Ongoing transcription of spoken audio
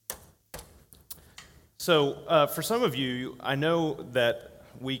For some of you, I know that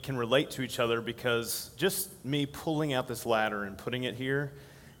we can relate to each other because just me pulling out this ladder and putting it here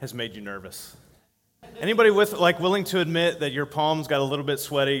has made you nervous. Anybody willing to admit that your palms got a little bit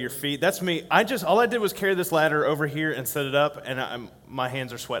sweaty, your feet? That's me. All I did was carry this ladder over here and set it up, and my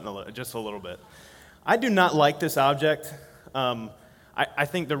hands are sweating just a little bit. I do not like this object. I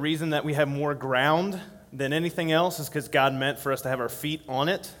think the reason that we have more ground than anything else is because God meant for us to have our feet on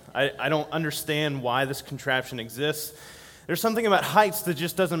it. I don't understand why this contraption exists. There's something about heights that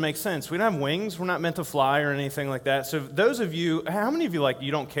just doesn't make sense. We don't have wings. We're not meant to fly or anything like that. So those of you, how many of you,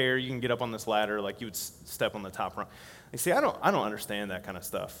 you don't care, you can get up on this ladder, you would step on the top rung? You see, I don't understand that kind of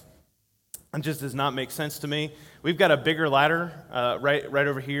stuff. It just does not make sense to me. We've got a bigger ladder right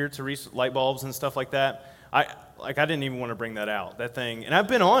over here to reach light bulbs and stuff like that. I didn't even want to bring that out, that thing. And I've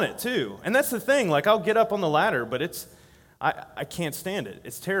been on it too. And that's the thing, I'll get up on the ladder, but I can't stand it.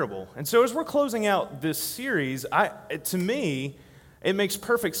 It's terrible. And so as we're closing out this series, to me, it makes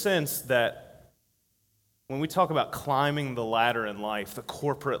perfect sense that when we talk about climbing the ladder in life, the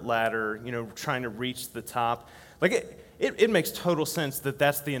corporate ladder, trying to reach the top, it makes total sense that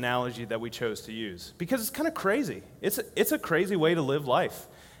that's the analogy that we chose to use. Because it's kind of crazy. It's a crazy way to live life.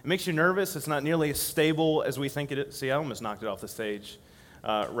 It makes you nervous. It's not nearly as stable as we think it is. See, I almost knocked it off the stage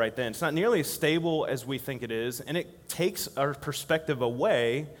right then. It's not nearly as stable as we think it is, and it takes our perspective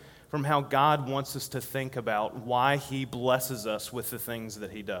away from how God wants us to think about why He blesses us with the things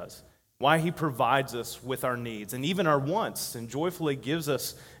that He does, why He provides us with our needs and even our wants, and joyfully gives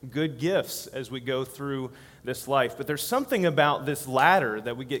us good gifts as we go through this life. But there's something about this ladder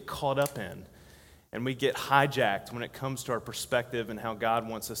that we get caught up in. And we get hijacked when it comes to our perspective and how God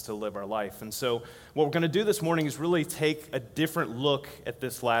wants us to live our life. And so what we're going to do this morning is really take a different look at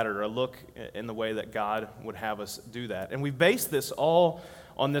this ladder, a look in the way that God would have us do that. And we base this all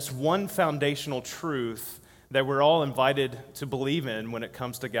on this one foundational truth that we're all invited to believe in when it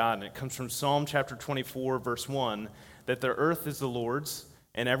comes to God. And it comes from Psalm chapter 24, verse 1, that the earth is the Lord's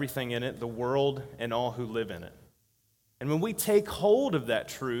and everything in it, the world and all who live in it. And when we take hold of that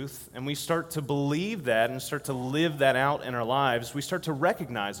truth and we start to believe that and start to live that out in our lives, we start to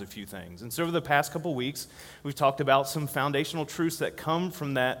recognize a few things. And so over the past couple weeks, we've talked about some foundational truths that come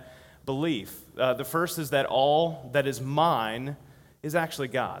from that belief. The first is that all that is mine is actually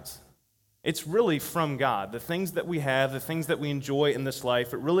God's. It's really from God. The things that we have, the things that we enjoy in this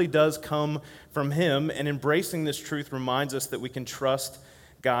life, it really does come from Him. And embracing this truth reminds us that we can trust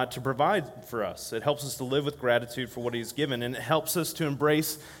God to provide for us. It helps us to live with gratitude for what He's given, and it helps us to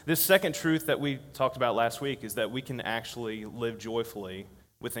embrace this second truth that we talked about last week, is that we can actually live joyfully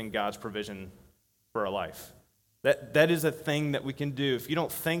within God's provision for our life. That is a thing that we can do. If you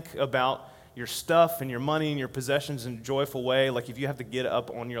don't think about your stuff and your money and your possessions in a joyful way, if you have to get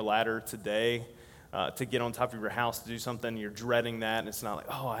up on your ladder today to get on top of your house to do something, you're dreading that, and it's not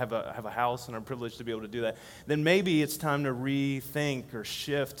I have a house and I'm privileged to be able to do that, then maybe it's time to rethink or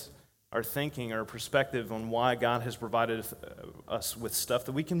shift our thinking, our perspective on why God has provided us with stuff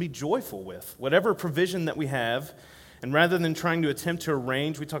that we can be joyful with, whatever provision that we have. And rather than trying to attempt to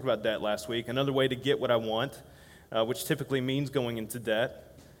arrange, we talked about debt last week, another way to get what I want, which typically means going into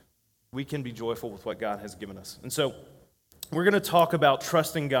debt, we can be joyful with what God has given us. And so we're going to talk about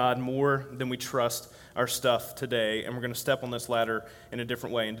trusting God more than we trust our stuff today, and we're going to step on this ladder in a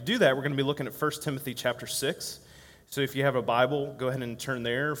different way. And to do that, we're going to be looking at 1 Timothy chapter 6. So if you have a Bible, go ahead and turn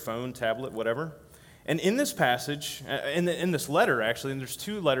there, phone, tablet, whatever. And in this passage, in this letter actually, and there's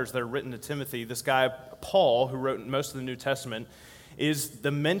two letters that are written to Timothy, this guy, Paul, who wrote most of the New Testament, is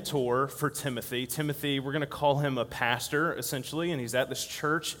the mentor for Timothy. Timothy, we're going to call him a pastor, essentially, and he's at this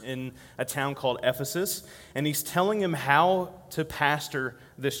church in a town called Ephesus, and he's telling him how to pastor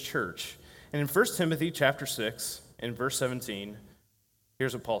this church. And in 1 Timothy chapter 6, in verse 17,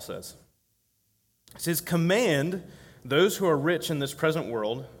 here's what Paul says. It says, "Command those who are rich in this present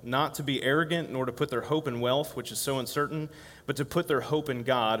world not to be arrogant, nor to put their hope in wealth, which is so uncertain, but to put their hope in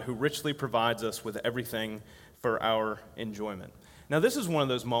God, who richly provides us with everything for our enjoyment." Now, this is one of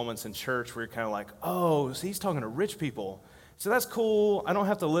those moments in church where you're kind of oh, so he's talking to rich people. So that's cool. I don't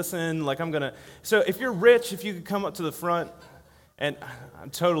have to listen. So if you're rich, if you could come up to the front, and I'm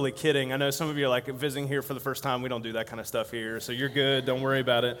totally kidding. I know some of you are visiting here for the first time. We don't do that kind of stuff here, so you're good. Don't worry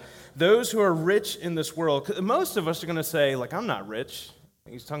about it. Those who are rich in this world, most of us are going to say, I'm not rich.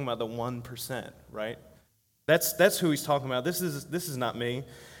 He's talking about the 1%, right? That's who he's talking about. This is not me.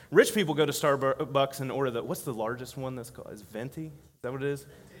 Rich people go to Starbucks and order what's the largest one that's called? Is Venti? Is that what it is?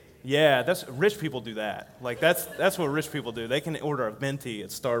 Yeah, rich people do that. That's what rich people do. They can order a Venti at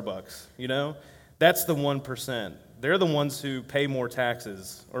Starbucks, That's the 1%. They're the ones who pay more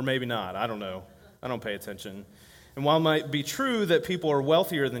taxes, or maybe not, I don't know. I don't pay attention. And while it might be true that people are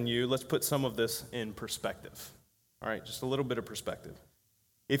wealthier than you, let's put some of this in perspective. All right, just a little bit of perspective.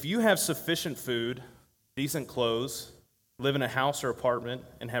 If you have sufficient food, decent clothes, live in a house or apartment,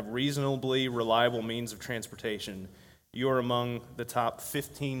 and have reasonably reliable means of transportation, you are among the top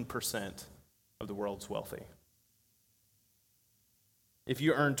 15% of the world's wealthy. If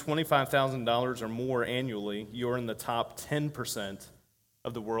you earn $25,000 or more annually, you're in the top 10%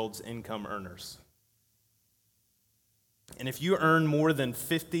 of the world's income earners. And if you earn more than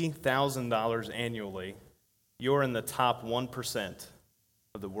 $50,000 annually, you're in the top 1%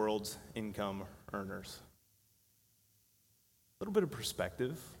 of the world's income earners. A little bit of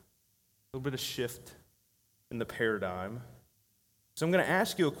perspective, a little bit of shift in the paradigm. So I'm going to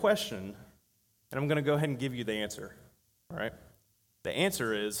ask you a question, and I'm going to go ahead and give you the answer. All right? The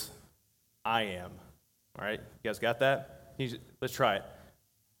answer is, I am. All right? You guys got that? Let's try it.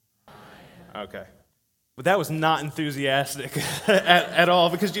 Okay. But that was not enthusiastic at all,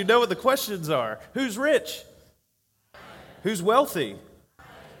 because you know what the questions are. Who's rich? Who's wealthy?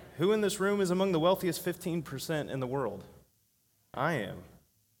 Who in this room is among the wealthiest 15% in the world? I am.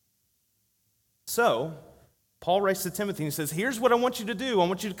 So, Paul writes to Timothy and he says, here's what I want you to do. I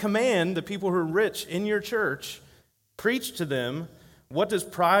want you to command the people who are rich in your church, preach to them, what does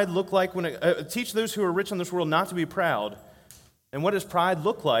pride look like teach those who are rich in this world not to be proud. And what does pride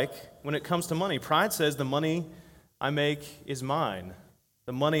look like when it comes to money? Pride says the money I make is mine.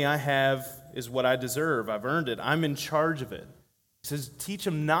 The money I have is what I deserve. I've earned it. I'm in charge of it. He says, teach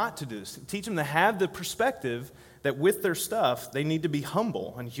them not to do this. Teach them to have the perspective that with their stuff, they need to be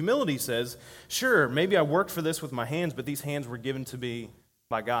humble. And humility says, sure, maybe I worked for this with my hands, but these hands were given to me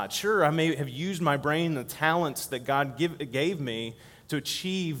by God. Sure, I may have used my brain and the talents that God gave me to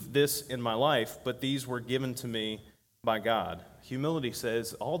achieve this in my life, but these were given to me by God. Humility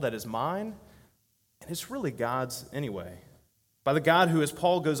says, all that is mine, and it's really God's anyway. By the God who, as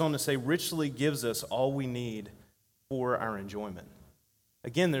Paul goes on to say, richly gives us all we need for our enjoyment.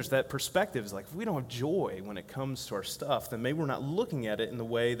 Again, there's that perspective. It's like, if we don't have joy when it comes to our stuff, then maybe we're not looking at it in the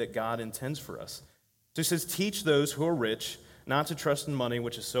way that God intends for us. So he says, teach those who are rich not to trust in money,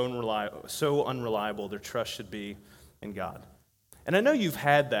 which is so unreliable. Their trust should be in God. And I know you've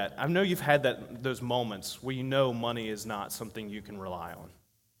had that. I know you've had those moments where you know money is not something you can rely on.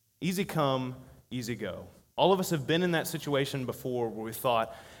 Easy come, easy go. All of us have been in that situation before where we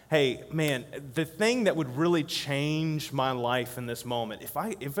thought, hey, man, the thing that would really change my life in this moment,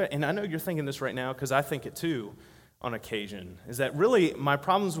 and I know you're thinking this right now because I think it too on occasion, is that really my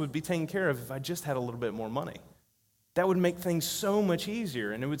problems would be taken care of if I just had a little bit more money. That would make things so much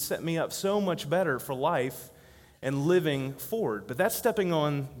easier, and it would set me up so much better for life and living forward. But that's stepping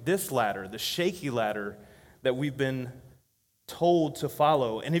on this ladder, the shaky ladder that we've been told to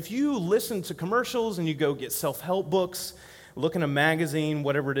follow. And if you listen to commercials and you go get self-help books, look in a magazine,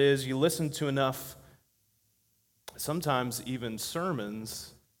 whatever it is, you listen to enough, sometimes even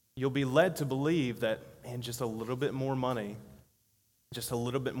sermons, you'll be led to believe that, man, just a little bit more money, just a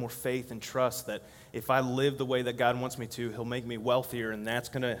little bit more faith and trust that if I live the way that God wants me to, He'll make me wealthier and that's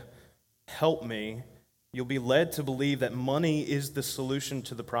going to help me. You'll be led to believe that money is the solution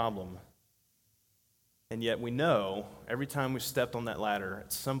to the problem. And yet we know every time we've stepped on that ladder,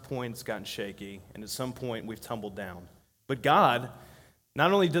 at some point it's gotten shaky, and at some point we've tumbled down. But God,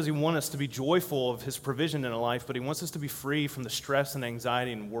 not only does He want us to be joyful of His provision in our life, but He wants us to be free from the stress and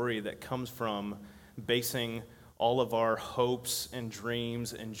anxiety and worry that comes from basing all of our hopes and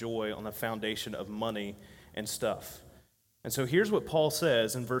dreams and joy on the foundation of money and stuff. And so here's what Paul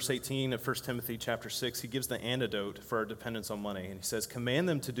says in verse 18 of 1 Timothy chapter 6. He gives the antidote for our dependence on money. And he says, command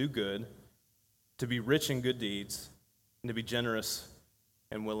them to do good, to be rich in good deeds, and to be generous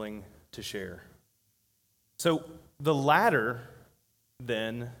and willing to share. So the latter,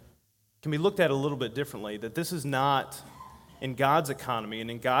 then, can be looked at a little bit differently, that this is not, in God's economy and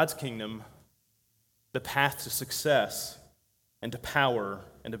in God's kingdom, the path to success and to power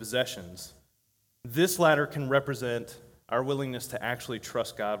and to possessions. This ladder can represent our willingness to actually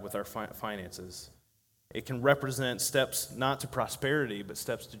trust God with our finances. It can represent steps not to prosperity, but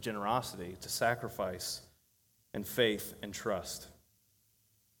steps to generosity, to sacrifice, and faith and trust.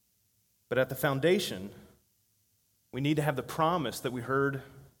 But at the foundation, we need to have the promise that we heard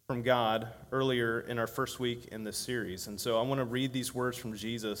from God earlier in our first week in this series. And so I want to read these words from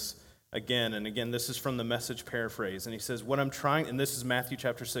Jesus again. And again, this is from the Message paraphrase. And he says, and this is Matthew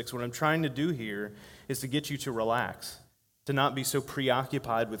chapter 6, what I'm trying to do here is to get you to relax, to not be so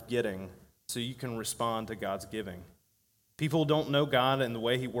preoccupied with getting so you can respond to God's giving. People don't know God and the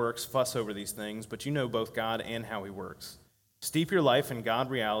way He works, fuss over these things, but you know both God and how He works. Steep your life in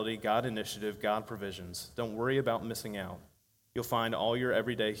God reality, God initiative, God provisions. Don't worry about missing out. You'll find all your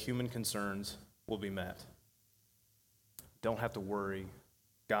everyday human concerns will be met. Don't have to worry.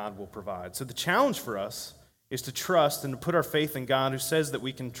 God will provide. So the challenge for us is to trust and to put our faith in God who says that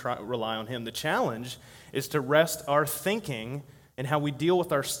we can rely on him. The challenge is to rest our thinking and how we deal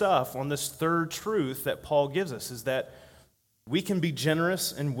with our stuff on this third truth that Paul gives us, is that we can be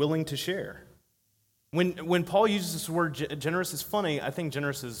generous and willing to share. When Paul uses this word generous, it's funny. I think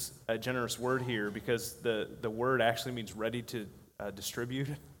generous is a generous word here because the word actually means ready to distribute,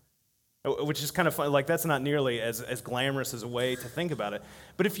 which is kind of fun. Like, that's not nearly as glamorous as a way to think about it.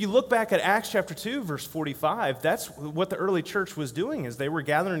 But if you look back at Acts chapter 2, verse 45, that's what the early church was doing, is they were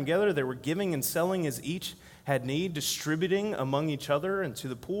gathering together, they were giving and selling as each had need, distributing among each other and to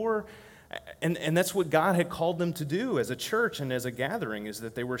the poor. And that's what God had called them to do as a church and as a gathering, is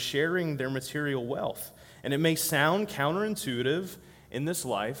that they were sharing their material wealth. And it may sound counterintuitive in this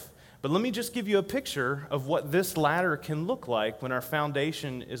life, but let me just give you a picture of what this ladder can look like when our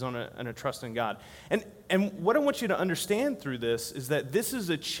foundation is on a trust in God. And what I want you to understand through this is that this is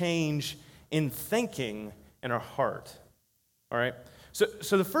a change in thinking in our heart, all right?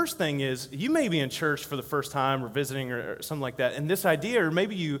 So the first thing is, you may be in church for the first time or visiting or something like that, and this idea, or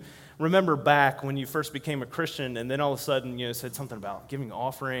maybe you remember back when you first became a Christian, and then all of a sudden, said something about giving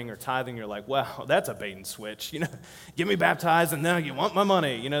offering or tithing. You're like, wow, that's a bait and switch. Get me baptized, and now you want my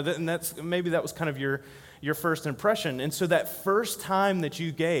money. And maybe that was kind of your first impression. And so that first time that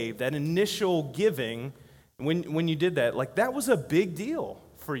you gave, that initial giving, when you did that, like, that was a big deal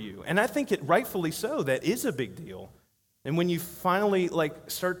for you. And I think it rightfully so. That is a big deal. And when you finally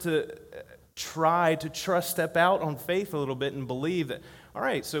start to try to step out on faith a little bit and believe that, all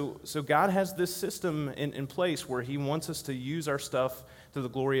right, so God has this system in place where he wants us to use our stuff to the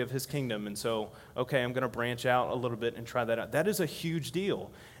glory of his kingdom. And so, okay, I'm going to branch out a little bit and try that out. That is a huge deal.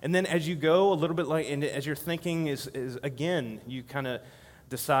 And then as you go a little bit, and as your thinking is again, you kind of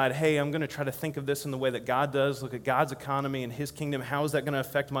decide, hey, I'm going to try to think of this in the way that God does, look at God's economy and his kingdom. How is that going to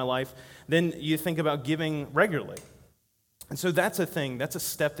affect my life? Then you think about giving regularly. And so that's a thing, that's a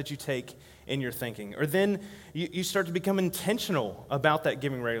step that you take in your thinking. Or then you start to become intentional about that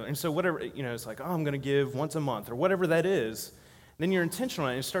giving regularly. And so whatever, it's like, oh, I'm going to give once a month or whatever that is. Then you're intentional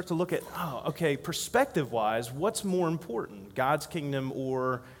and you start to look at, oh, okay, perspective-wise, what's more important, God's kingdom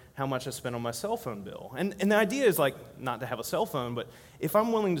or how much I spend on my cell phone bill? And the idea is not to have a cell phone, but if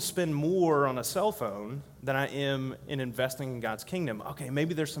I'm willing to spend more on a cell phone than I am in investing in God's kingdom, okay,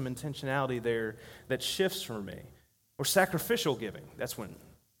 maybe there's some intentionality there that shifts for me. Or sacrificial giving. That's when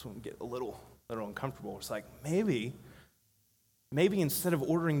we get a little uncomfortable. It's like, maybe instead of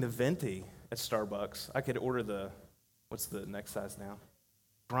ordering the venti at Starbucks, I could order what's the next size now?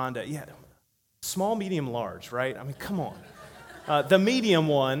 Grande. Yeah, small, medium, large, right? I mean, come on. The medium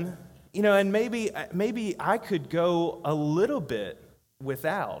one, and maybe I could go a little bit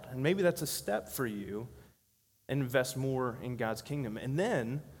without, and maybe that's a step for you, and invest more in God's kingdom. And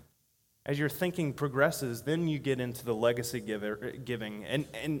then, as your thinking progresses, then you get into the legacy giving.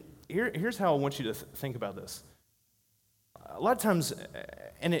 And here's how I want you to think about this. A lot of times,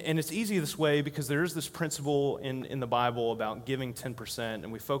 and it's easy this way because there is this principle in the Bible about giving 10%,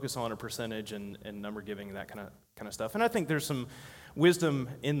 and we focus on a percentage and number giving and that kind of stuff. And I think there's some wisdom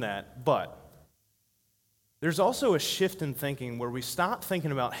in that, but there's also a shift in thinking where we stop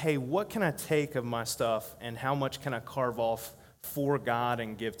thinking about, hey, what can I take of my stuff and how much can I carve off for God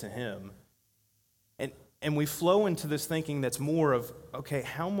and give to him. And we flow into this thinking that's more of, okay,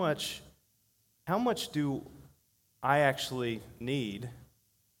 how much do I actually need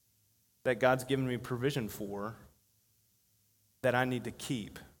that God's given me provision for that I need to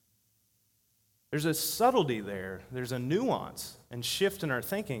keep? There's a subtlety there. There's a nuance and shift in our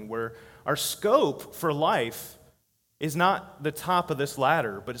thinking where our scope for life is not the top of this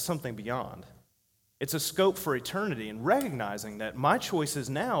ladder, but it's something beyond. It's a scope for eternity, and recognizing that my choices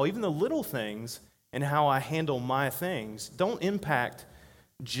now, even the little things and how I handle my things, don't impact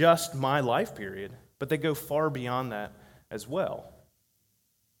just my life period, but they go far beyond that as well.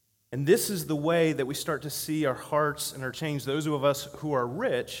 And this is the way that we start to see our hearts and our change, those of us who are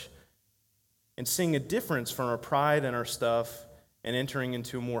rich, and seeing a difference from our pride and our stuff and entering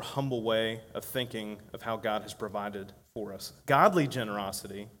into a more humble way of thinking of how God has provided for us. Godly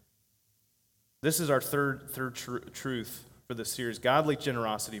generosity. This is our third truth for this series. Godly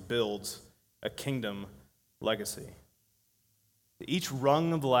generosity builds a kingdom legacy. Each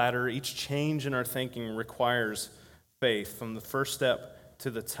rung of the ladder, each change in our thinking requires faith from the first step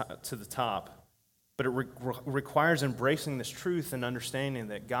to the top. But it requires embracing this truth and understanding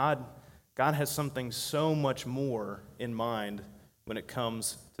that God God has something so much more in mind when it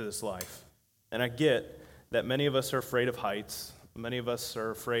comes to this life. And I get that many of us are afraid of heights. Many of us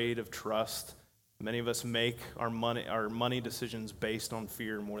are afraid of trust. Many of us make our money decisions based on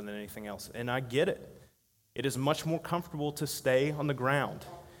fear more than anything else. And I get it. It is much more comfortable to stay on the ground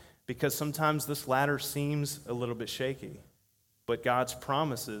because sometimes this ladder seems a little bit shaky. But God's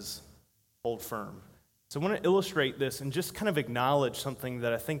promises hold firm. So I want to illustrate this and just kind of acknowledge something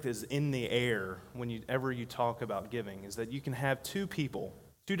that I think is in the air whenever you talk about giving, is that you can have two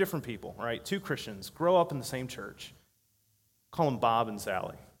different people, right? Two Christians grow up in the same church. Call them Bob and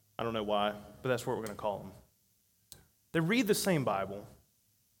Sally. I don't know why, but that's what we're going to call them. They read the same Bible.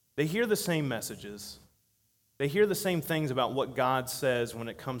 They hear the same messages. They hear the same things about what God says when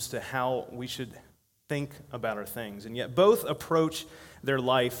it comes to how we should think about our things. And yet both approach their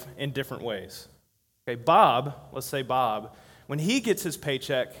life in different ways. Okay, Bob, let's say Bob, when he gets his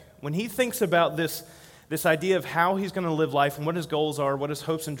paycheck, when he thinks about this idea of how he's going to live life and what his goals are, what his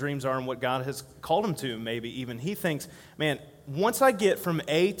hopes and dreams are, and what God has called him to, maybe even, he thinks, man, once I get from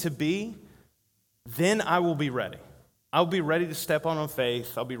A to B, then I will be ready. I'll be ready to step on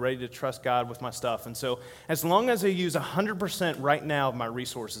faith. I'll be ready to trust God with my stuff. And so as long as I use 100% right now of my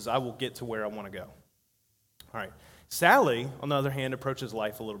resources, I will get to where I want to go. All right. Sally, on the other hand, approaches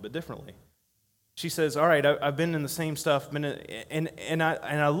life a little bit differently. She says, all right, I've been in the same stuff, and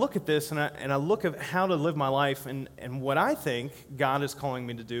I look at this, and I look at how to live my life, and what I think God is calling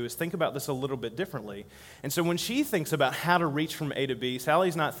me to do is think about this a little bit differently. And so when she thinks about how to reach from A to B,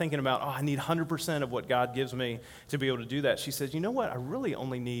 Sally's not thinking about, I need 100% of what God gives me to be able to do that. She says, you know what, I really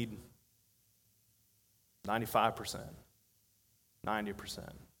only need 95%, 90%,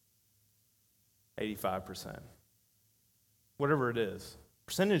 85%, whatever it is.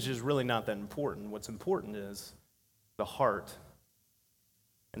 Percentage is really not that important. What's important is the heart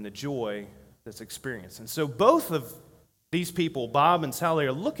and the joy that's experienced. And so both of these people, Bob and Sally,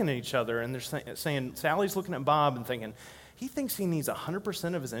 are looking at each other, and they're saying, Sally's looking at Bob and thinking, he thinks he needs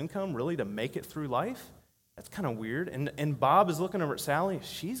 100% of his income really to make it through life? That's kind of weird. And Bob is looking over at Sally.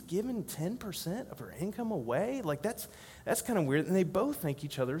 She's giving 10% of her income away? Like, that's kind of weird. And they both think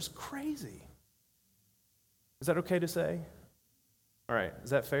each other is crazy. Is that okay to say? All right, is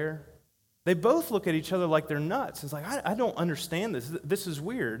that fair? They both look at each other like they're nuts. It's like, I don't understand this. This is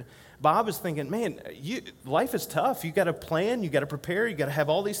weird. Bob is thinking, man, life is tough. You got to plan, you got to prepare, you got to have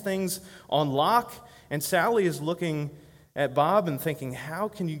all these things on lock. And Sally is looking at Bob and thinking, how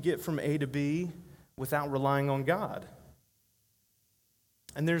can you get from A to B without relying on God?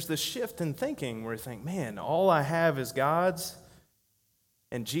 And there's this shift in thinking where you think, man, all I have is God's.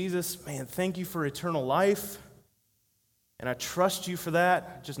 And Jesus, man, thank you for eternal life. And I trust you for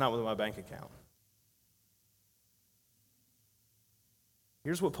that, just not with my bank account.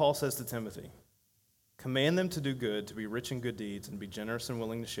 Here's what Paul says to Timothy. Command them to do good, to be rich in good deeds, and be generous and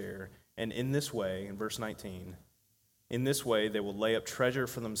willing to share. And in this way, in verse 19, in this way they will lay up treasure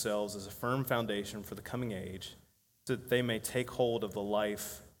for themselves as a firm foundation for the coming age, so that they may take hold of the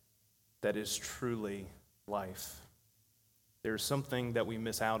life that is truly life. There's something that we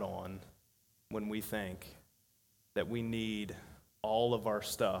miss out on when we think that we need all of our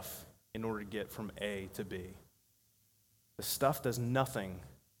stuff in order to get from A to B. The stuff does nothing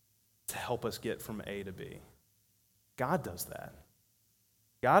to help us get from A to B. God does that.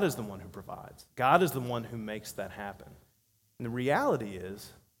 God is the one who provides. God is the one who makes that happen. And the reality is,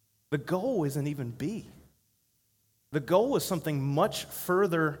 the goal isn't even B. The goal is something much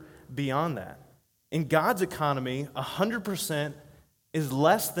further beyond that. In God's economy, 100% is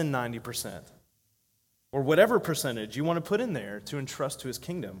less than 90%. Or whatever percentage you want to put in there to entrust to his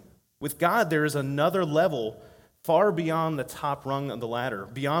kingdom. With God, there is another level far beyond the top rung of the ladder,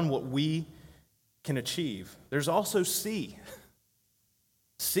 beyond what we can achieve. There's also C.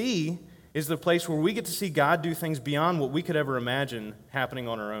 C is the place where we get to see God do things beyond what we could ever imagine happening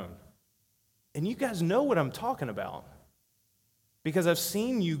on our own. And you guys know what I'm talking about, because I've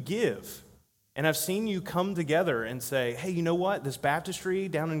seen you give. And I've seen you come together and say, hey, you know what? This baptistry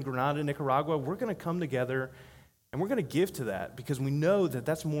down in Granada, Nicaragua, we're going to come together and we're going to give to that because we know that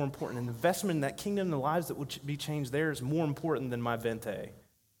that's more important. An investment in that kingdom and the lives that will be changed there is more important than my venti,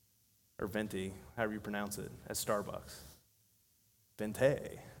 or venti, however you pronounce it, at Starbucks. Venti.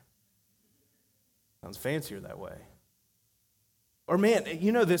 Sounds fancier that way. Or man,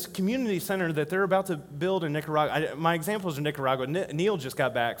 you know, this community center that they're about to build in Nicaragua. My examples are Nicaragua. Neil just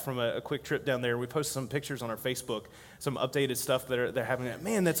got back from a quick trip down there. We posted some pictures on our Facebook, some updated stuff that they're having.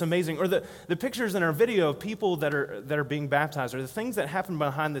 Man, that's amazing. Or the pictures in our video of people that are being baptized, or the things that happen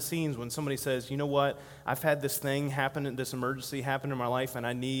behind the scenes when somebody says, you know what, I've had this thing happen, this emergency happen in my life, and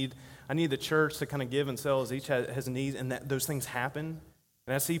I need I need the church to kind of give and sell as each has needs, and that those things happen.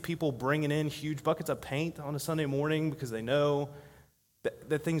 And I see people bringing in huge buckets of paint on a Sunday morning because they know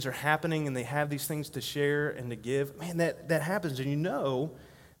that things are happening and they have these things to share and to give. Man, that happens. And you know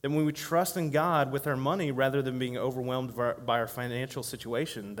that when we trust in God with our money rather than being overwhelmed by our financial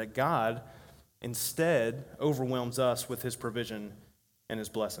situation, that God instead overwhelms us with his provision and his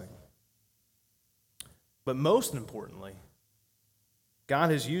blessing. But most importantly,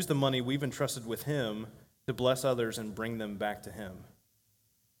 God has used the money we've entrusted with him to bless others and bring them back to him.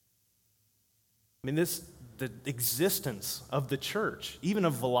 I mean, the existence of the church, even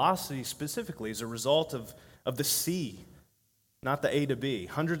of Velocity specifically, is a result of the C, not the A to B.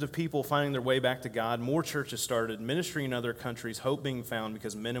 Hundreds of people finding their way back to God, more churches started, ministry in other countries, hope being found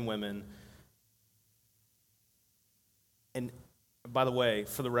because men and women. And by the way,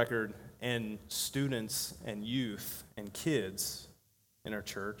 for the record, and students and youth and kids in our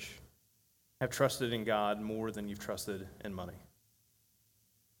church have trusted in God more than you've trusted in money.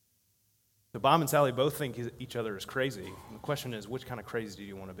 So Bob and Sally both think each other is crazy. And the question is, which kind of crazy do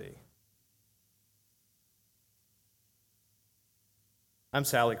you want to be? I'm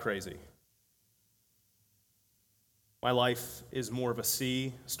Sally crazy. My life is more of a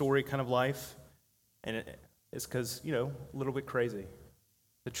C story kind of life, and it's because, a little bit crazy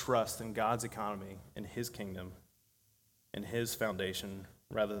to trust in God's economy and his kingdom and his foundation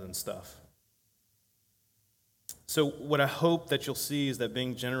rather than stuff. So what I hope that you'll see is that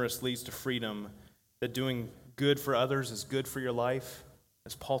being generous leads to freedom, that doing good for others is good for your life,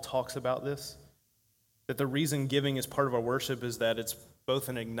 as Paul talks about this, that the reason giving is part of our worship is that it's both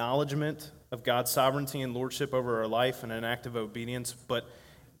an acknowledgement of God's sovereignty and lordship over our life and an act of obedience, but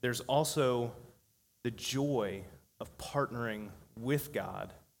there's also the joy of partnering with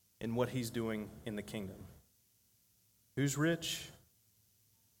God in what he's doing in the kingdom. Who's rich?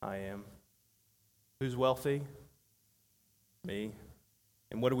 I am. Who's wealthy? Me.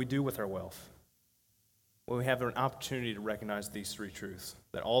 And what do we do with our wealth? Well, we have an opportunity to recognize these three truths,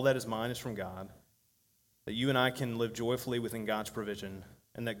 that all that is mine is from God, that you and I can live joyfully within God's provision,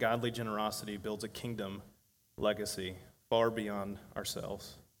 and that godly generosity builds a kingdom legacy far beyond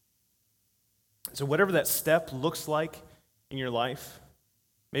ourselves. So whatever that step looks like in your life,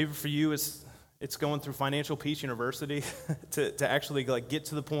 maybe for you it's going through Financial Peace University to actually get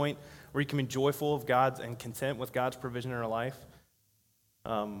to the point where you can be joyful of God's and content with God's provision in our life.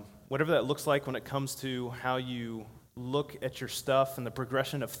 Whatever that looks like when it comes to how you look at your stuff and the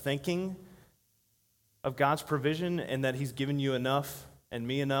progression of thinking of God's provision and that he's given you enough and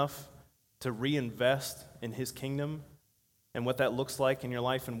me enough to reinvest in his kingdom and what that looks like in your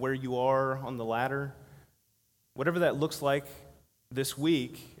life and where you are on the ladder. Whatever that looks like this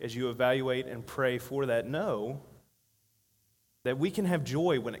week as you evaluate and pray for that, know that we can have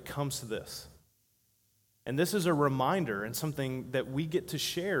joy when it comes to this. And this is a reminder and something that we get to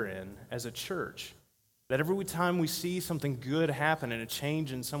share in as a church, that every time we see something good happen and a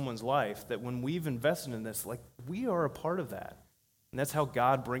change in someone's life, that when we've invested in this, we are a part of that. And that's how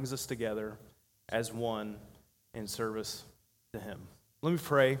God brings us together as one in service to him. Let me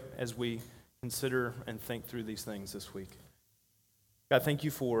pray as we consider and think through these things this week. God, thank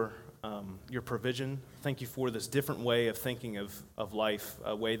you for your provision. Thank you for this different way of thinking of life,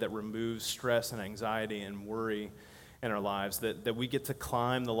 a way that removes stress and anxiety and worry in our lives, that we get to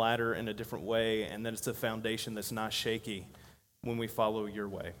climb the ladder in a different way, and that it's a foundation that's not shaky when we follow your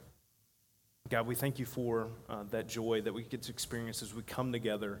way. God, we thank you for that joy that we get to experience as we come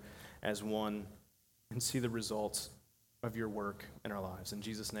together as one and see the results of your work in our lives. In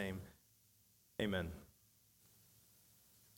Jesus' name, amen.